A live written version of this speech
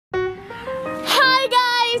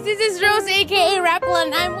guys, this is Rose aka Rappl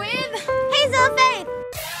and I'm with Hazel Faith.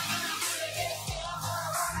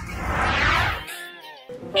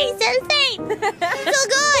 Hazel Faith.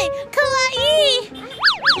 Sugoi kawaii.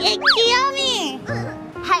 Yummy.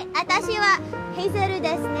 Hi, 私は Hazel で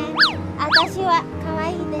すね。私は可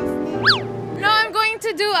愛いですね。 No, I'm going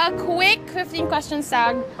to do a quick 15 question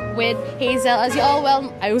tag with Hazel as you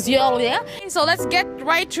all yeah. So let's get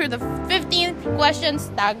right through the 15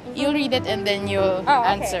 questions tag. You'll read it and then you'll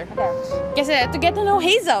answer. Okay. To get to know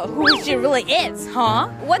Hazel, who she really is, huh?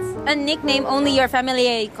 What's a nickname only your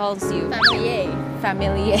family calls you?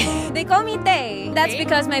 Family. They call me Tay. That's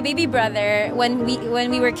because my baby brother, when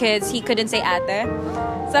we were kids, he couldn't say ate.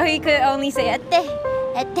 So he could only say ate.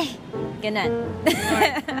 Ganon.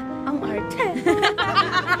 Ang arte.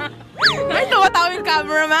 Ay, tumatawa yung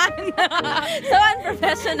cameraman. So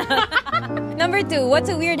unprofessional. Number 2, what's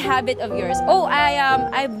a weird habit of yours? Oh,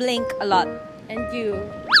 I blink a lot. And you,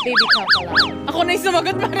 baby talk a lot. Ako na yung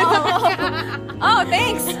sumagot pa rin. Oh,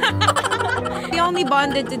 thanks. We only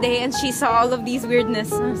bonded today and she saw all of these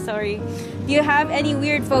weirdness. I'm sorry. Do you have any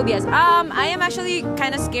weird phobias? I am actually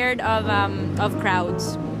kind of scared of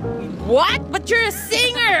crowds. What? But you're a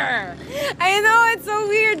singer! I know, it's so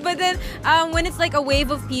weird, but then when it's like a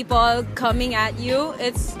wave of people coming at you,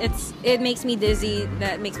 it makes me dizzy.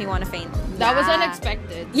 That makes me want to faint. That was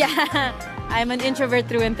unexpected. Yeah, I'm an introvert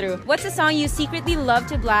through and through. What's a song you secretly love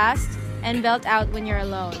to blast and belt out when you're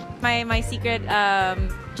alone? My secret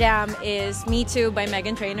jam is Me Too by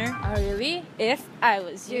Meghan Trainor. Oh, really? If I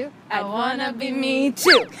was you, I wanna be me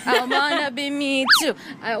too. I wanna be me too.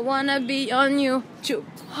 I wanna be on YouTube.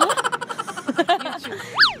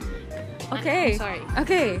 Okay. I'm sorry.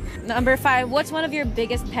 Okay. Number 5. What's one of your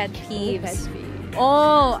biggest pet peeves? Pet peeve.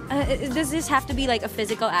 Oh, does this have to be like a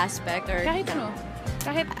physical aspect or? Kahit ano.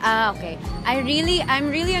 Kahit. Okay. I'm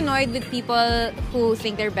really annoyed with people who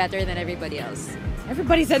think they're better than everybody else.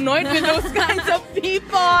 Everybody's annoyed with those kinds of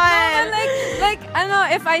people. No, like I don't know,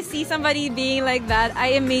 if I see somebody being like that,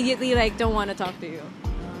 I immediately like don't want to talk to you.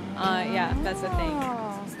 Yeah, that's the thing.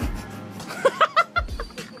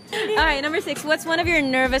 Alright, number 6. What's one of your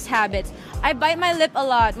nervous habits? I bite my lip a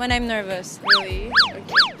lot when I'm nervous. Really?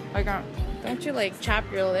 Okay. Don't you like chap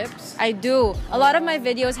your lips? I do. A lot of my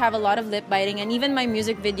videos have a lot of lip biting, and even my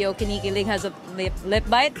music video Kinikilig has a lip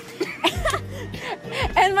bite.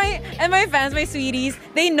 and my fans, my sweeties,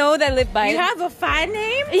 they know that lip bite. You have a fan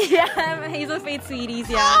name? Yeah, Hazel Faith Sweeties,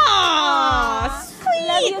 yeah. Aww, sweet.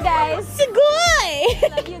 Love you guys. Sigoi.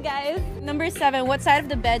 Love you guys. Number 7, what side of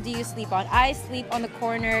the bed do you sleep on? I sleep on the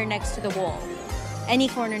corner next to the wall. Any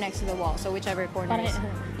corner next to the wall, so whichever corner is.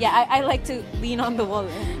 Yeah, I like to lean on the wall.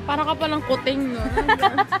 Para ka palang kuting, no?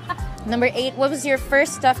 Number 8, what was your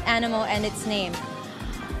first stuffed animal and its name?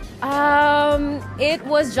 It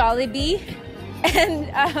was Jollibee. And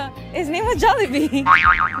his name was Jollibee.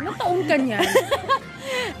 Ano taong ka niyan?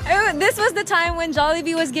 This was the time when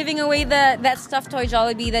Jollibee was giving away that stuffed toy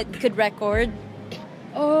Jollibee that could record.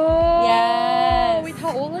 Oh. Yes. Wait,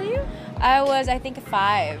 how old are you? I was, I think,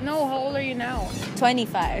 5. No, how old are you now?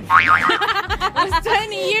 25. It was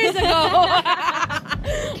 20 years ago.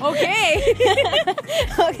 Okay.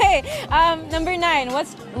 Okay. Number 9.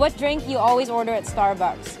 What drink you always order at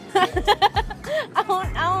Starbucks? I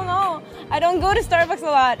don't know. I don't go to Starbucks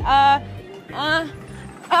a lot. I'm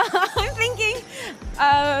thinking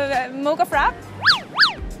mocha frap.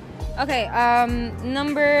 Okay.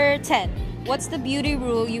 Number 10. What's the beauty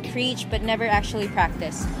rule you preach but never actually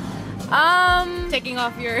practice? Taking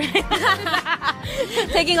off your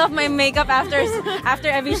taking off my makeup after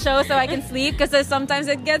every show so I can sleep, because sometimes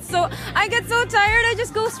I get so tired I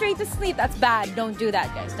just go straight to sleep. That's bad. Don't do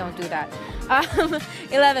that, guys. Don't do that.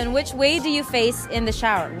 11. Which way do you face in the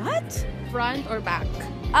shower? What? front or back?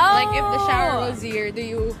 Oh. Like if the shower was here, do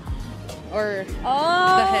you or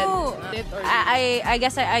the head? I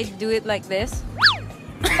guess I do it like this.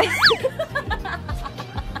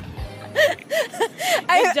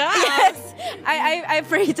 Yes, I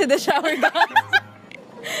pray to the shower gods.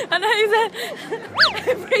 And I said,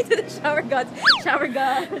 I pray to the shower gods. Shower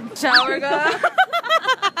god. Shower god.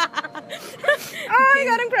 Oh my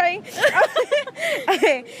god, I'm crying.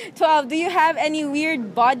 Okay, 12. Do you have any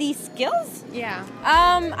weird body skills? Yeah.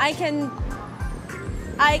 I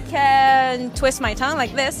can twist my tongue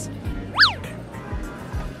like this.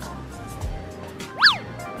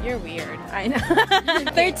 You're weird. I know.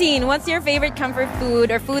 13. What's your favorite comfort food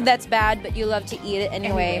or food that's bad but you love to eat it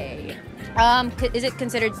anyway? Is it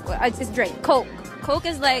considered? It's drink. Coke. Coke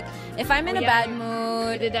is like if I'm in a bad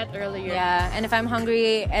mood. We did that earlier. Yeah, and if I'm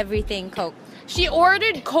hungry, everything Coke. She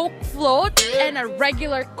ordered Coke float and a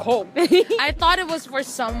regular Coke. I thought it was for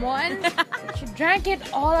someone. She drank it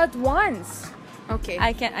all at once. Okay.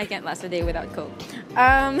 I can't last a day without Coke.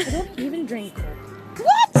 I don't even drink Coke.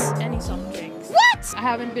 What? Any soft drinks. What? I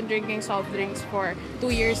haven't been drinking soft drinks for 2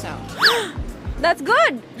 years now. That's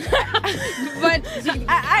good. But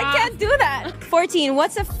I can't do that. 14.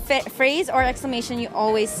 What's a phrase or exclamation you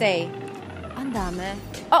always say? Ang dami.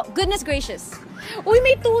 Oh, goodness gracious. Uy,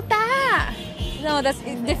 may tuta! No, that's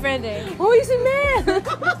different eh. Uy, si Mel!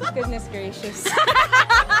 Goodness gracious.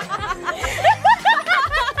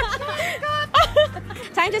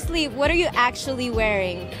 Time to sleep. What are you actually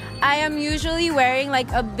wearing? I am usually wearing like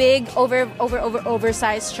a big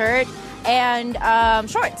oversized shirt and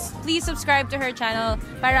shorts. Please subscribe to her channel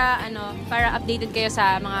para updated kayo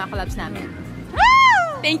sa mga collabs namin.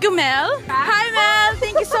 Thank you, Mel. Hi, Mel.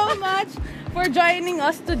 Thank you so much for joining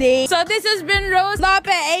us today. So this has been Rose Lope,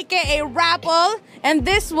 aka Rappl, and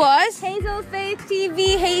this was Hazel Faith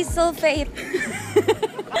TV. Hazel Faith.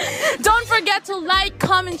 Don't forget to like,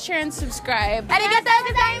 comment, share, and subscribe. Arigatou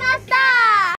gozaimashita!